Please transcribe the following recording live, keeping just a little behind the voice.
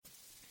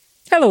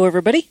Hello,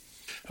 everybody.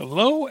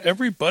 Hello,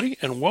 everybody,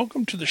 and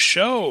welcome to the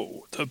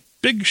show, the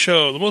big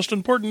show, the most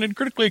important and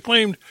critically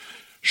acclaimed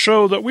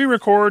show that we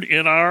record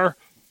in our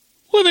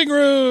living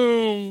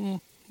room.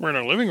 We're in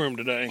our living room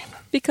today.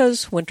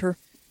 Because winter.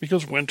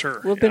 Because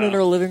winter. We've been in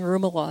our living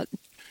room a lot.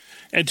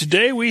 And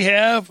today we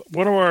have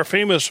one of our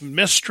famous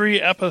mystery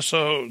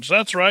episodes.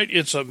 That's right,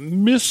 it's a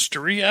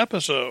mystery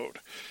episode.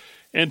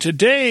 And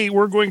today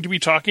we're going to be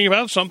talking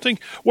about something.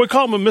 We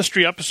call them a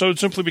mystery episode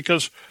simply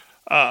because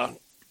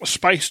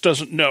Spice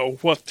doesn't know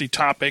what the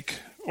topic,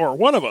 or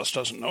one of us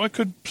doesn't know, it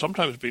could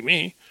sometimes be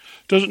me,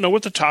 doesn't know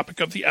what the topic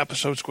of the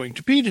episode is going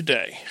to be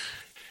today.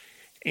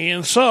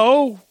 And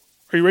so,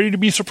 are you ready to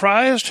be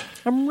surprised?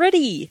 I'm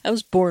ready. I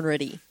was born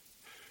ready.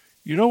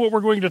 You know what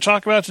we're going to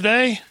talk about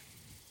today?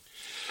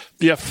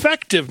 The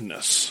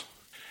effectiveness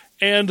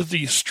and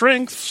the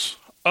strengths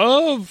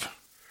of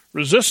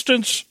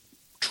resistance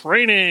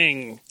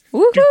training.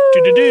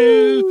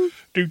 Woohoo!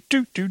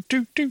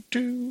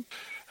 Do.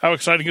 How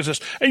exciting is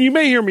this? And you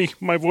may hear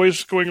my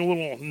voice going a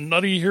little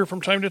nutty here from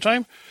time to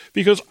time,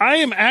 because I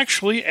am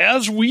actually,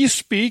 as we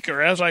speak,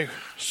 or as I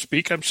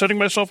speak, I'm setting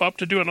myself up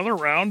to do another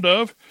round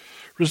of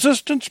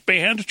resistance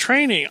band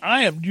training.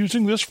 I am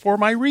using this for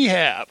my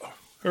rehab,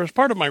 or as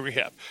part of my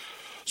rehab.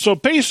 So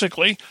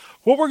basically,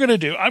 what we're going to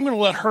do, I'm going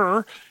to let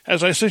her,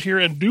 as I sit here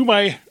and do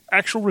my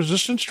actual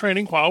resistance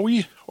training while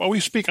we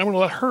speak, I'm going to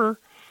let her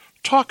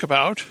talk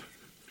about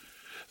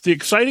the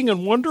exciting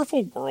and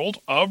wonderful world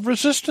of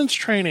resistance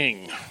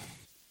training.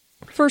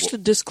 First, a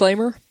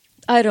disclaimer.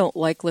 I don't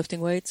like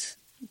lifting weights.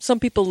 Some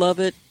people love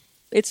it.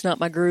 It's not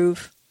my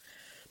groove.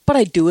 But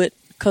I do it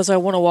because I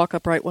want to walk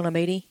upright when I'm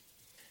 80.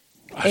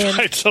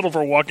 I'd settle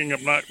for walking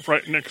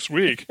upright next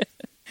week.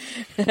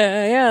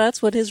 Yeah,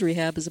 that's what his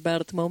rehab is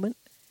about at the moment.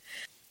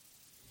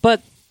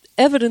 But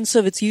evidence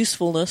of its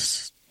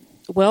usefulness,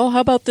 well,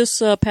 how about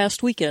this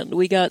past weekend?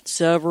 We got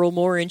several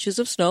more inches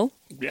of snow.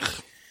 Yeah.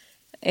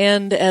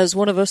 And as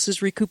one of us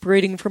is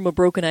recuperating from a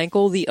broken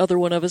ankle, the other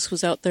one of us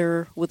was out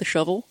there with a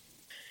shovel,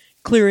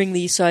 clearing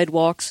the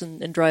sidewalks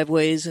and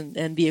driveways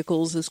and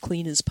vehicles as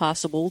clean as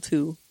possible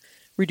to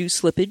reduce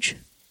slippage.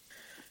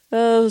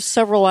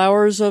 Several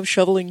hours of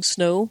shoveling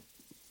snow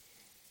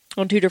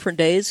on 2 different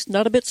days.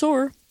 Not a bit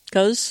sore,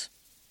 because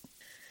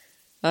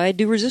I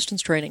do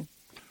resistance training.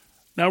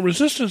 Now,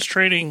 resistance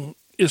training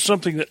is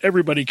something that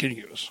everybody can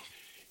use.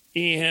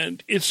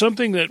 And it's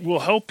something that will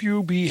help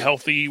you be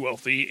healthy,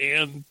 wealthy,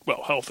 and,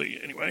 well, healthy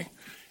anyway.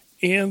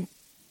 And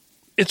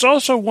it's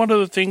also one of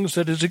the things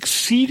that is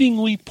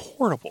exceedingly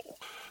portable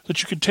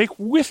that you can take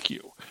with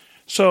you.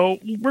 So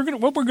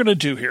what we're going to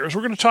do here is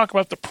we're going to talk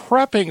about the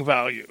prepping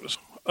values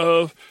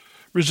of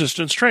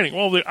resistance training.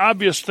 Well, the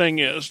obvious thing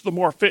is the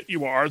more fit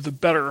you are, the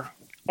better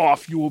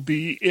off you will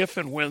be if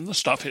and when the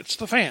stuff hits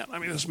the fan. I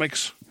mean, this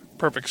makes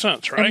perfect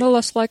sense, right? And the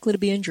less likely to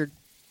be injured.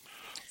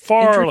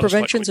 Far Injury less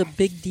prevention's likely. a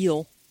big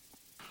deal.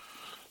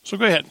 So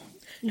go ahead.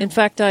 In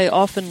fact, I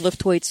often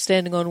lift weights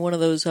standing on one of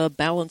those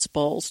balance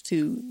balls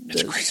to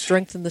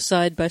strengthen the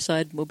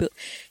side-by-side mobility.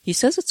 He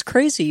says it's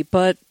crazy,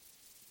 but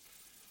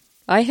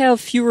I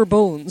have fewer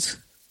bones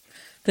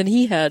than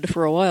he had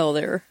for a while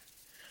there.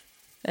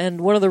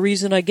 And one of the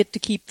reasons I get to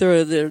keep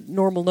the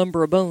normal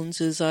number of bones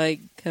is I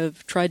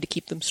have tried to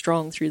keep them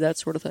strong through that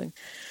sort of thing.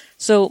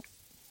 So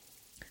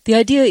the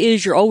idea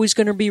is you're always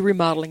going to be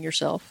remodeling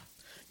yourself.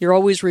 You're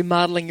always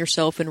remodeling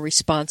yourself in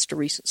response to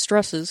recent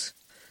stresses.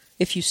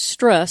 If you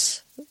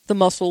stress the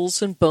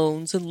muscles and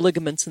bones and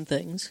ligaments and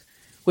things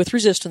with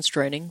resistance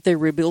training, they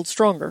rebuild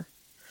stronger.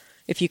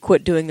 If you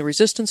quit doing the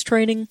resistance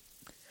training,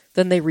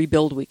 then they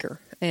rebuild weaker.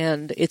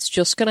 And it's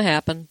just going to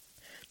happen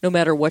no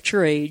matter what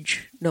your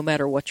age, no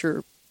matter what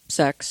your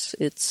sex.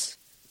 It's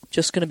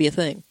just going to be a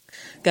thing.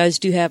 Guys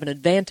do have an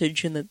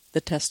advantage in that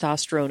the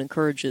testosterone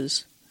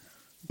encourages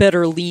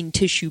better lean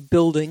tissue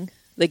building.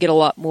 They get a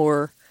lot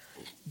more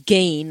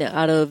gain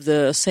out of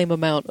the same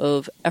amount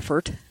of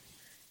effort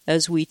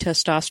as we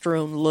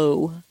testosterone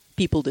low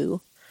people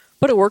do.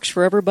 But it works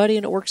for everybody,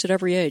 and it works at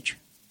every age.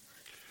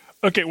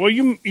 Okay, well,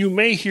 you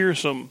may hear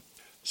some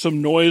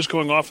noise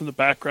going off in the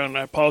background, and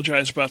I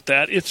apologize about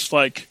that. It's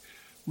like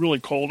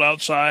really cold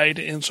outside,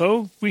 and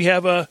so we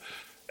have a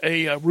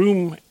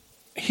room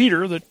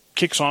heater that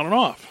kicks on and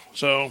off.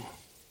 So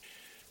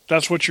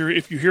that's what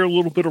if you hear a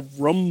little bit of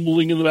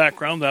rumbling in the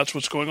background, that's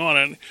what's going on.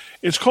 And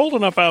it's cold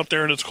enough out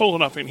there, and it's cold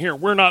enough in here.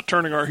 We're not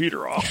turning our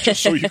heater off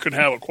just so you can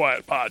have a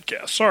quiet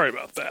podcast. Sorry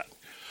about that.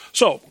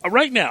 So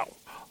right now,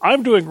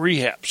 I'm doing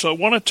rehab. So I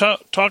want to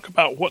talk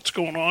about what's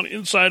going on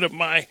inside of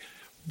my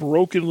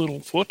broken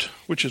little foot,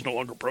 which is no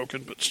longer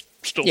broken, but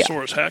still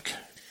sore as heck.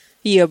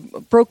 He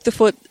broke the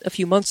foot a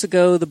few months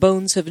ago. The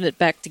bones have knit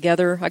back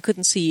together. I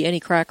couldn't see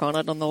any crack on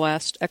it on the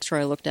last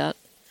x-ray I looked at.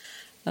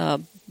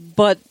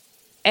 But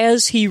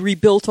as he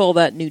rebuilt all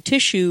that new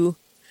tissue,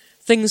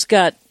 things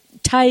got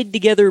tied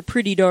together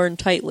pretty darn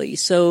tightly.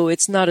 So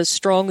it's not as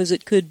strong as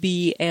it could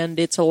be, and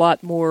it's a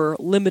lot more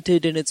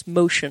limited in its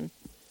motion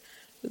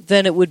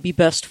than it would be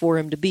best for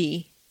him to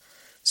be.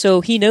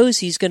 So he knows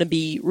he's going to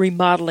be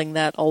remodeling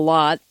that a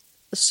lot.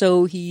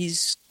 So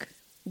he's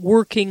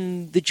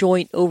working the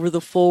joint over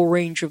the full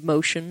range of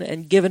motion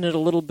and giving it a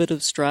little bit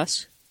of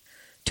stress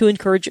to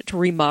encourage it to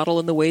remodel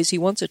in the ways he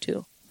wants it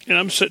to. And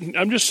I'm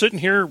just sitting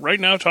here right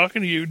now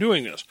talking to you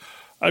doing this.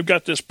 I've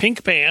got this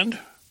pink band.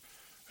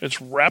 It's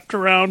wrapped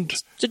around.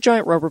 It's a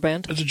giant rubber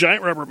band. It's a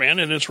giant rubber band,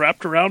 and it's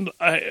wrapped around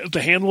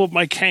the handle of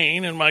my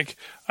cane. And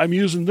I'm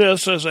using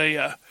this as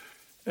a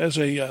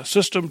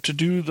system to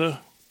do the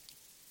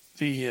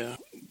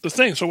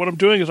thing. So what I'm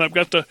doing is I've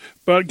got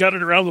it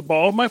around the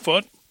ball of my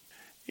foot,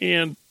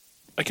 and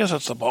I guess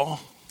that's the ball.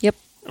 Yep.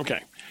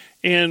 Okay.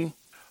 And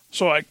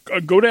so I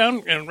go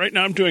down, and right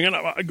now I'm doing it.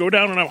 I go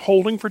down and I'm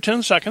holding for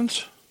 10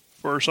 seconds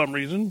for some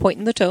reason.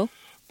 Pointing the toe.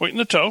 Pointing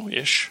the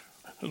toe-ish,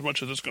 as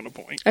much as it's going to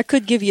point. I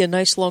could give you a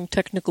nice long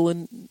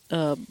technical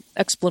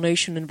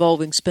explanation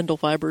involving spindle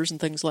fibers and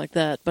things like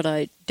that, but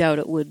I doubt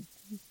it would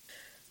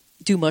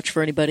do much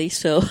for anybody.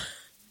 So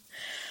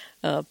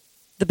the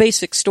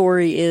basic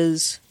story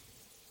is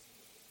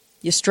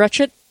you stretch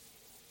it,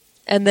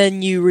 and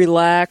then you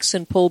relax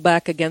and pull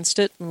back against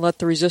it and let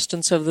the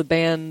resistance of the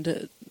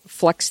band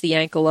flex the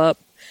ankle up.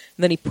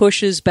 And then he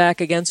pushes back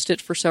against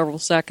it for several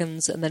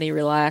seconds, and then he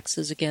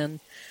relaxes again.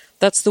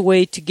 That's the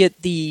way to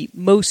get the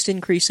most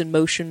increase in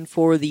motion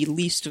for the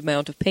least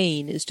amount of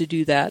pain, is to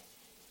do that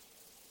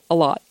a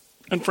lot.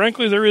 And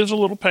frankly, there is a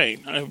little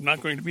pain. I'm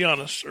not going to be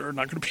honest, or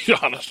not going to be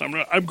honest.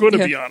 I'm going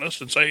to be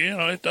honest and say,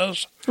 it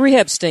does.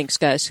 Rehab stinks,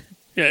 guys.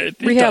 Yeah,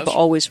 it Rehab does.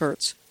 always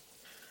hurts.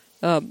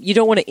 You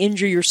don't want to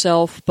injure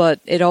yourself,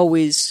 but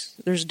there's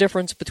a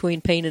difference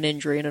between pain and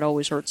injury, and it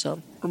always hurts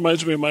some.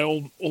 Reminds me of my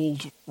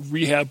old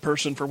rehab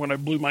person for when I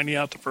blew my knee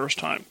out the first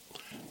time.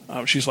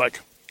 She's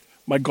like,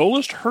 my goal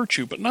is to hurt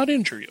you, but not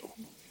injure you.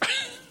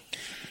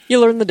 You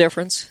learn the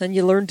difference, and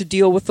you learn to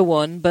deal with the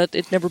one, but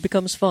it never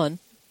becomes fun.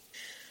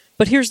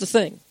 But here's the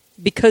thing.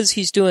 Because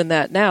he's doing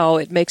that now,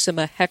 it makes him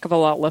a heck of a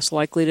lot less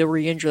likely to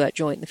re-injure that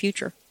joint in the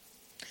future.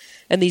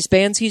 And these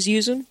bands he's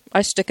using,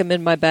 I stick them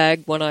in my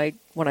bag when I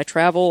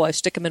travel. I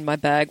stick them in my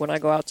bag when I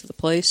go out to the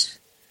place.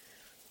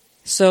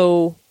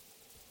 So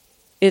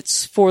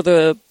it's for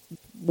the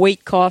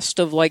weight cost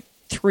of like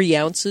 3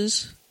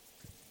 ounces.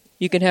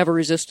 You can have a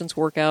resistance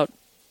workout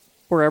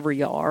wherever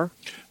you are.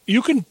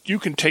 You can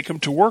take them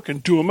to work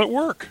and do them at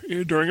work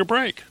during a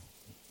break.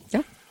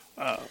 Yeah.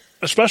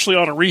 Especially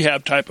on a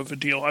rehab type of a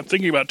deal. I'm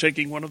thinking about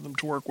taking one of them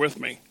to work with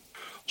me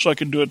so I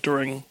can do it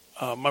during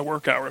my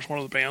work hours, one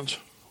of the bands.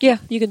 Yeah,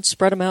 you can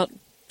spread them out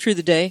through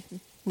the day,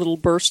 little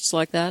bursts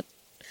like that.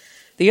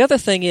 The other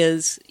thing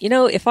is,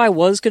 if I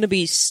was going to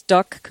be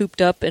stuck,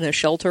 cooped up in a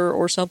shelter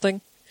or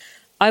something,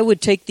 I would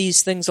take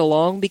these things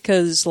along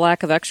because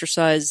lack of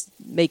exercise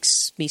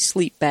makes me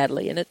sleep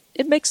badly, and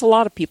it makes a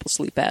lot of people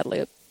sleep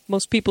badly.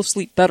 Most people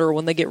sleep better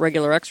when they get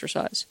regular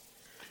exercise.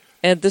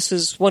 And this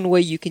is one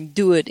way you can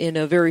do it in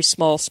a very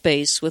small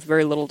space with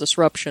very little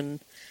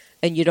disruption,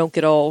 and you don't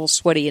get all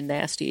sweaty and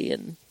nasty,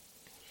 and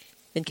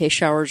in case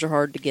showers are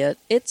hard to get.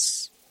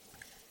 It's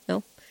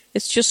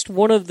just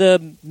one of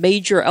the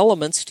major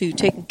elements to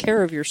taking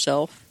care of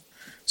yourself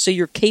so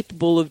you're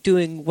capable of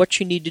doing what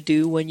you need to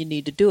do when you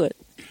need to do it.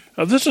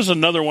 Now, this is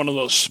another one of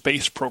those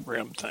space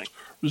program things.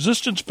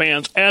 Resistance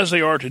bands, as they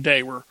are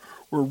today, were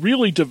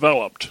really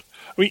developed.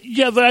 I mean,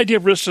 yeah, the idea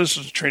of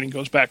resistance training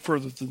goes back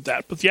further than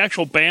that, but the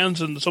actual bands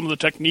and some of the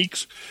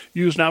techniques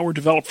used now were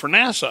developed for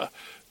NASA,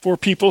 for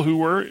people who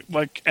were,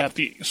 like, at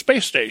the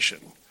space station.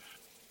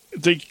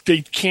 They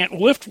can't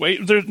lift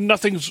weight.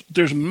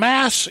 There's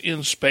mass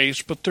in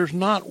space, but there's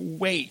not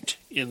weight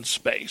in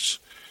space.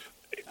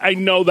 I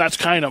know that's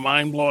kind of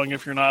mind blowing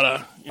if you're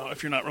not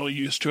if you're not really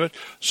used to it.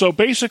 So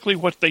basically,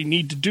 what they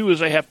need to do is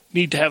they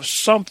need to have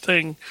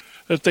something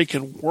that they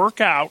can work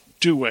out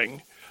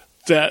doing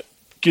that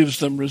gives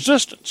them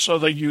resistance. So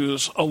they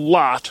use a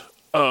lot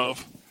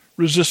of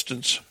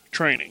resistance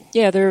training.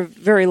 Yeah, they're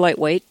very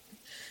lightweight.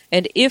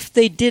 And if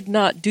they did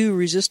not do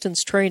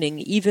resistance training,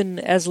 even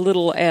as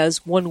little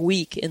as 1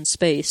 week in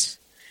space,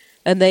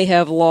 and they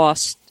have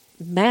lost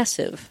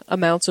massive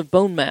amounts of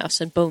bone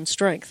mass and bone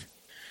strength.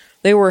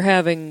 They were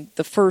having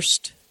the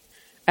first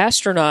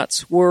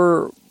astronauts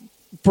were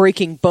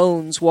breaking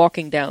bones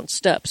walking down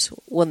steps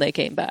when they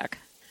came back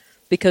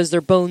because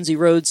their bones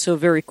erode so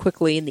very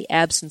quickly in the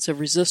absence of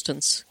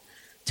resistance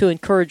to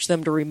encourage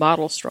them to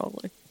remodel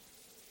strongly.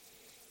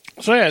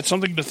 So yeah, it's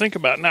something to think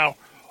about. Now,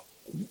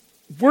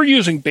 we're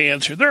using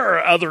bands here. There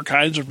are other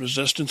kinds of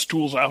resistance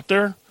tools out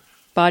there.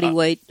 Body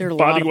weight. There are a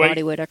lot of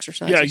body weight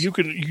exercises. Yeah, you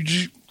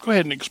just go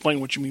ahead and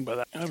explain what you mean by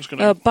that. I was going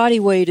to. Body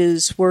weight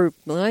is where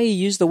you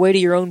use the weight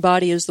of your own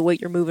body as the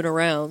weight you're moving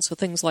around. So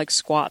things like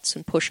squats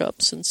and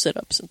push-ups and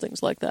sit-ups and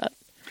things like that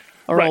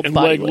are right, all and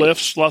body leg weight.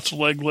 lifts, lots of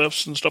leg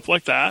lifts and stuff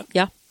like that.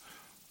 Yeah.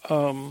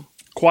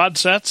 Quad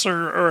sets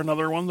are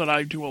another one that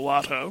I do a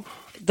lot of.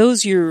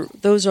 Those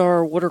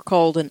are what are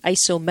called an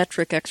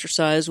isometric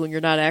exercise when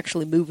you're not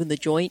actually moving the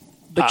joint,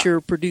 but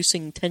you're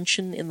producing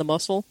tension in the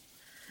muscle.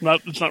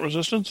 It's not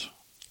resistance?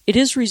 It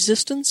is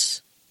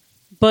resistance,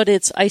 but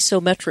it's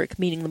isometric,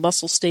 meaning the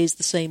muscle stays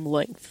the same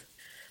length.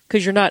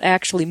 Because you're not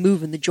actually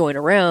moving the joint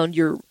around,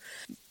 you're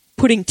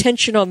putting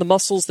tension on the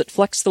muscles that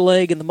flex the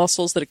leg and the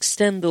muscles that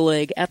extend the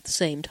leg at the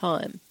same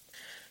time.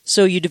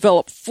 So you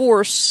develop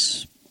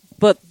force,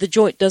 but the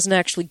joint doesn't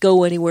actually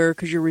go anywhere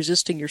because you're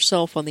resisting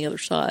yourself on the other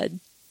side.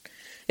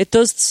 It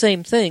does the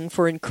same thing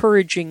for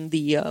encouraging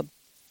the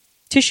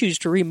tissues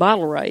to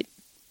remodel right,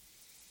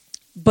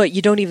 but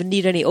you don't even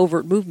need any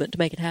overt movement to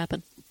make it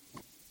happen.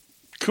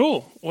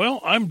 Cool. Well,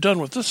 I'm done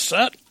with this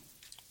set.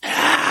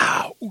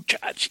 Ah,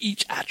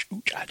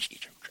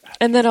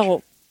 and then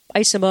I'll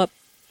ice him up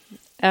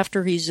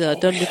after he's done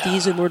with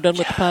these and we're done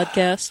with the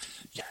podcast.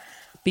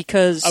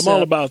 Because I'm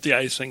all about the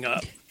icing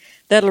up.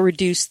 That'll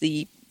reduce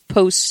the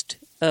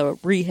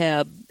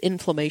post-rehab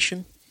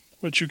inflammation.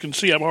 Which you can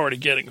see I'm already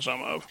getting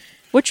some of.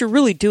 What you're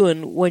really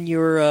doing when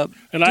you're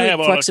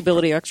doing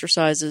flexibility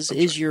exercises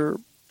is you're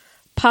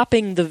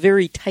popping the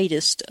very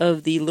tightest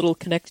of the little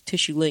connective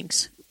tissue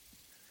links.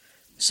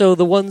 So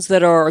the ones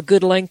that are a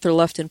good length are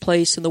left in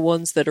place, and the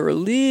ones that are a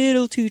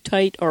little too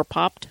tight are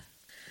popped.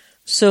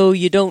 So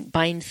you don't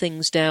bind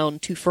things down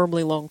too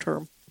firmly long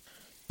term.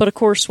 But of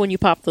course, when you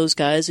pop those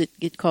guys,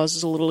 it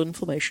causes a little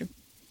inflammation.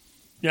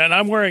 Yeah, and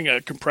I'm wearing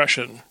a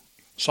compression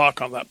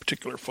sock on that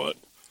particular foot.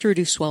 To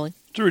reduce swelling.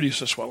 To reduce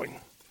the swelling.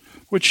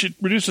 Which it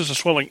reduces the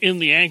swelling in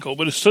the ankle,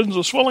 but it sends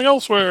the swelling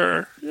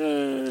elsewhere.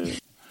 Yay.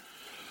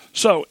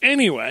 So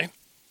anyway,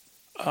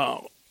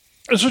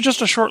 this was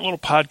just a short little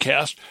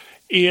podcast.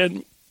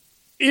 And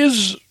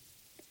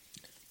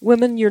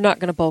women, you're not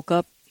going to bulk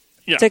up.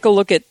 Yeah. Take a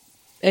look at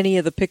any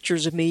of the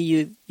pictures of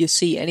me you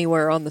see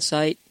anywhere on the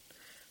site.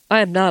 I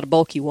am not a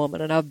bulky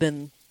woman, and I've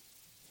been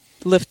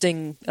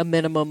lifting a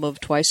minimum of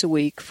twice a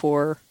week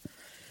for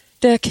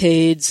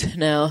decades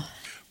now.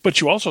 But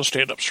you also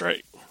stand up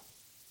straight.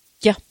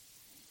 Yeah.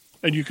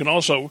 And you can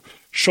also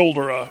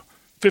shoulder a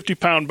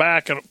 50-pound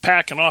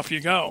pack and off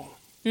you go.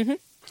 Mm-hmm.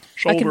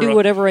 I can do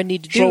whatever I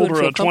need to do.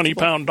 Shoulder a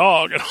 20-pound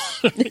dog.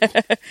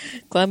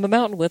 Climb a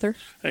mountain with her.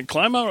 And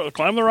climb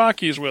the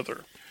Rockies with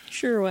her.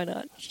 Sure, why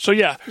not? So,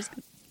 yeah.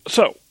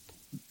 So,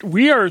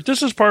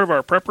 this is part of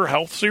our Prepper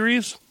Health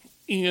series.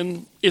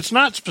 And it's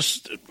not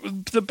specific.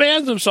 The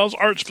bands themselves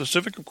aren't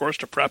specific, of course,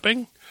 to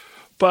prepping.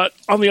 But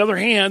on the other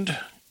hand,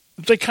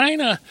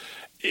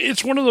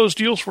 it's one of those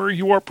deals where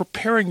you are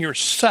preparing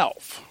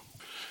yourself.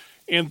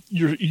 And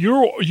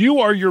you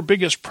are your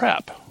biggest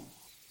prep.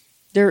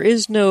 There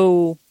is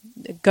no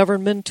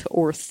government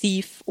or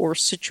thief or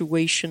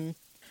situation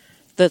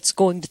that's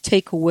going to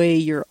take away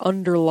your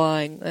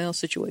underlying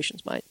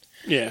situations might.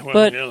 Yeah, well,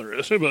 but there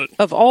is. But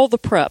of all the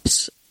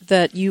preps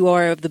that you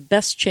are of the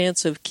best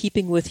chance of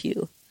keeping with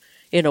you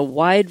in a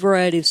wide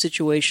variety of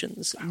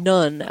situations,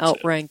 none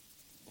outrank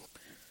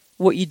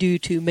what you do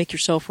to make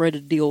yourself ready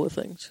to deal with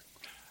things.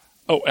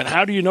 Oh, and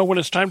how do you know when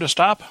it's time to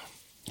stop?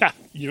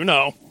 You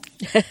know.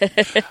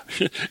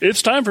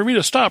 It's time for me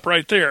to stop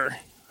right there.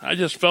 I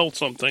just felt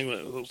something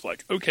that was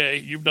like, okay,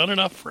 you've done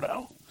enough for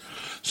now.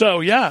 So,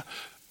 yeah,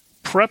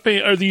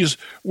 prepping are these.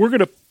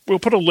 We'll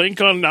put a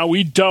link on. Now,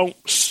 we don't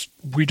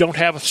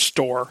have a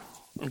store.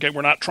 Okay,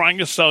 we're not trying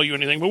to sell you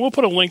anything, but we'll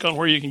put a link on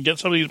where you can get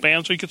some of these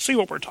bands so you can see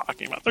what we're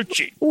talking about. They're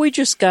cheap. We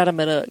just got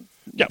them at a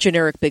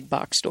generic big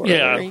box store.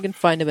 Yeah. You can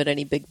find them at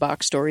any big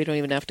box store. You don't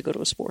even have to go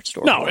to a sports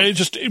store. No,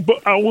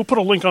 we'll put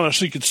a link on there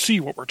so you can see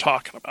what we're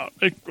talking about.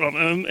 On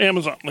an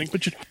Amazon link.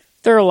 But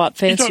there are a lot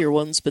fancier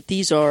ones, but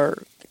these are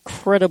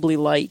incredibly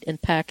light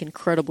and pack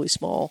incredibly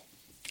small.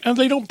 And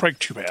they don't break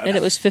too bad. And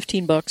it was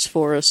 $15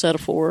 for a set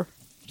of 4.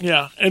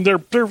 Yeah, and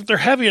they're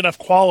heavy enough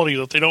quality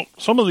that they don't.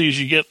 Some of these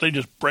they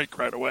just break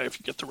right away if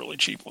you get the really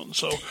cheap ones.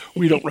 So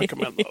we don't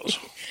recommend those.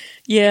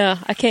 Yeah,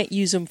 I can't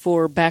use them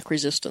for back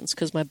resistance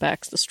because my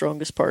back's the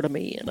strongest part of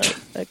me, and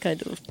I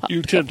kind of pop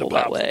you tend to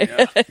pop that way.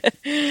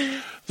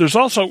 Yeah. There's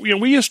also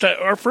we used to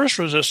our first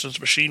resistance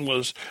machine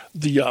was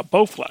the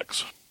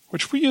Bowflex,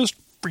 which we used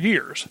for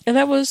years. And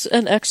that was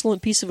an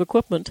excellent piece of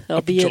equipment,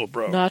 albeit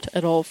not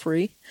at all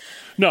free.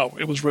 No,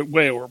 it was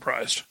way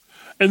overpriced.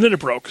 And then it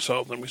broke,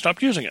 so then we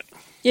stopped using it.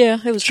 Yeah,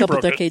 it was a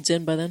couple decades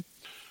in by then.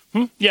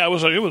 Yeah, it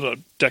was a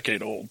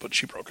decade old, but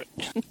she broke it.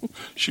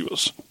 She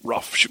was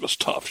rough. She was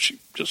tough. She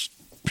just...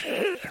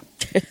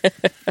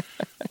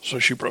 So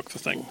she broke the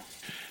thing.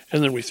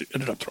 And then we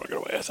ended up throwing it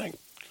away, I think.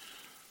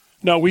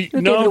 No, we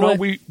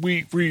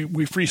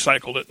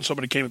free-cycled it, and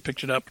somebody came and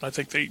picked it up, and I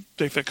think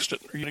they fixed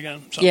it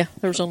again. So. Yeah,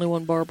 there was only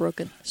one bar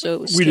broken, so it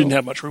was we didn't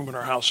have much room in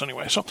our house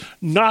anyway. So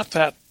not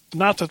that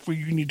we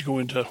need to go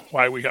into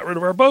why we got rid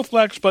of our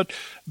Bowflex, but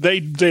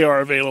they are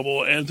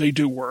available and they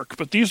do work.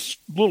 But these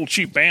little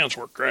cheap bands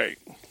work great.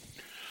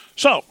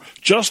 So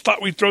just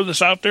thought we'd throw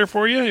this out there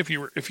for you if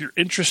you're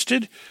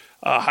interested.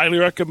 Highly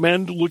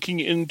recommend looking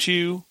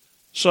into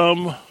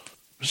some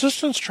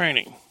resistance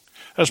training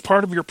as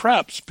part of your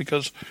preps,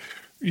 because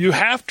you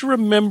have to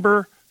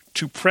remember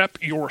to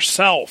prep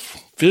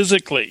yourself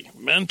physically,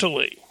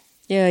 mentally.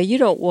 Yeah, you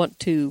don't want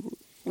to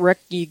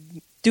you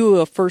do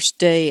a first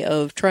day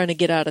of trying to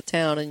get out of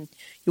town and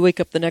you wake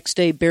up the next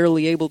day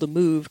barely able to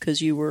move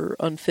because you were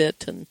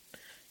unfit and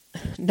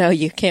now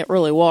you can't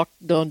really walk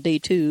on day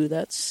 2.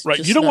 That's right.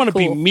 just You don't not want to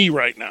cool. be me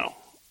right now.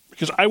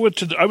 because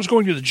I was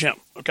going to the gym.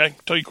 Okay,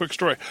 tell you a quick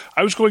story.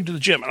 I was going to the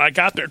gym, and I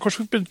got there. Of course,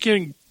 we've been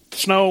getting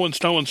snow, and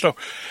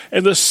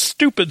this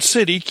stupid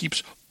city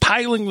keeps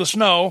piling the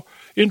snow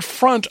in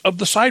front of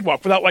the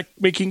sidewalk without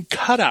making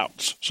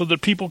cutouts so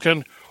that people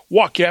can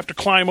walk. You have to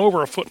climb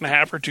over 1.5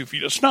 feet or 2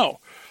 feet of snow.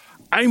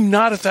 I'm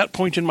not at that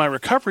point in my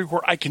recovery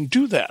where I can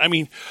do that. I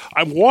mean,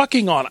 I'm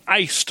walking on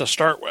ice to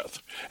start with.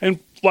 And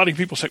a lot of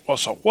people say, well,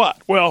 so what?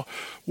 Well,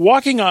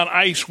 walking on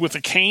ice with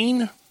a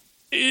cane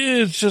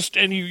is just,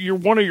 and your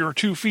 1 or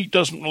 2 feet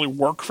doesn't really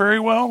work very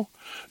well.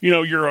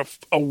 You're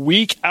a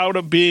week out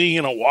of being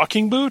in a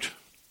walking boot.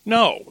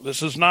 No,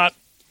 this is not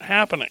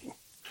happening.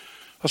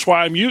 That's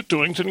why I'm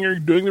sitting here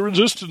doing the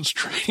resistance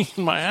training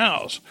in my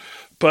house.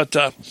 But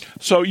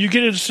so you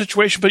get into a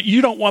situation, but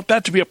you don't want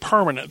that to be a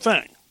permanent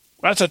thing.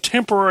 That's a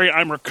temporary,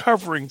 I'm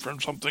recovering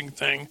from something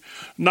thing,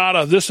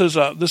 not this is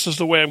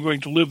the way I'm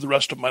going to live the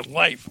rest of my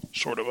life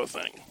sort of a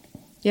thing.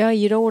 Yeah,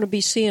 you don't want to be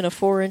seeing a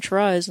 4-inch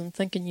rise and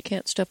thinking you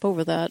can't step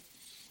over that.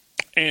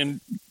 And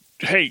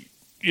hey,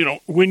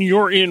 when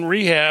you're in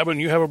rehab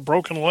and you have a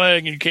broken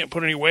leg and you can't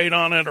put any weight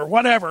on it or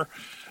whatever,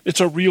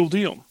 it's a real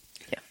deal.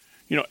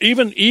 Yeah.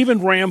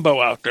 Even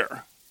Rambo out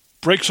there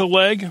breaks a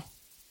leg,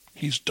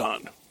 he's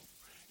done.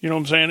 You know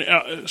what I'm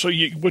saying? So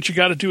what you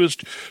got to do is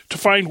to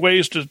find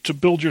ways to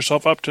build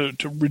yourself up to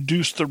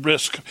reduce the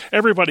risk.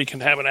 Everybody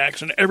can have an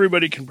accident.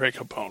 Everybody can break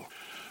a bone.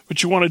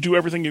 But you want to do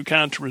everything you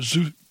can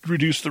to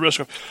reduce the risk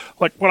of,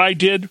 like what I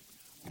did,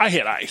 I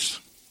hit ice,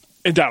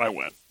 and down I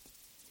went.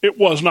 It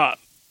was not,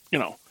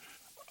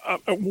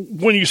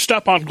 when you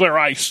step on glare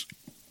ice,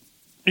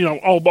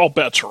 all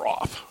bets are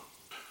off.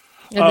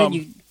 And then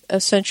you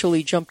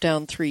essentially jump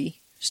down 3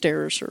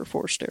 stairs or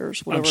 4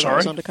 stairs, whatever it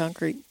was, onto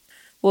concrete.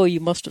 Well,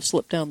 you must have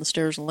slipped down the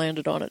stairs and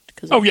landed on it.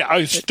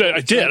 I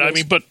did. I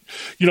mean, but,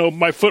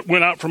 my foot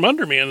went out from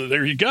under me, and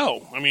there you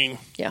go. I mean.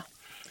 Yeah.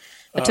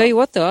 I tell you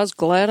what, though, I was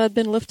glad I'd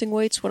been lifting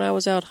weights when I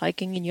was out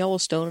hiking in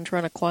Yellowstone and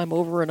trying to climb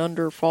over and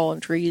under fallen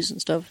trees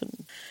and stuff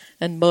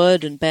and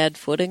mud and bad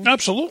footing.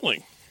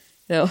 Absolutely.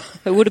 It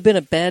would have been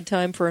a bad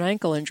time for an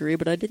ankle injury,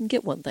 but I didn't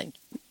get one, thank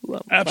you.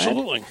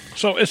 Absolutely.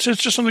 So it's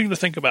just something to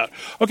think about.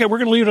 Okay, we're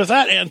going to leave it at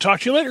that and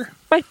talk to you later.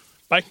 Bye.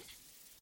 Bye.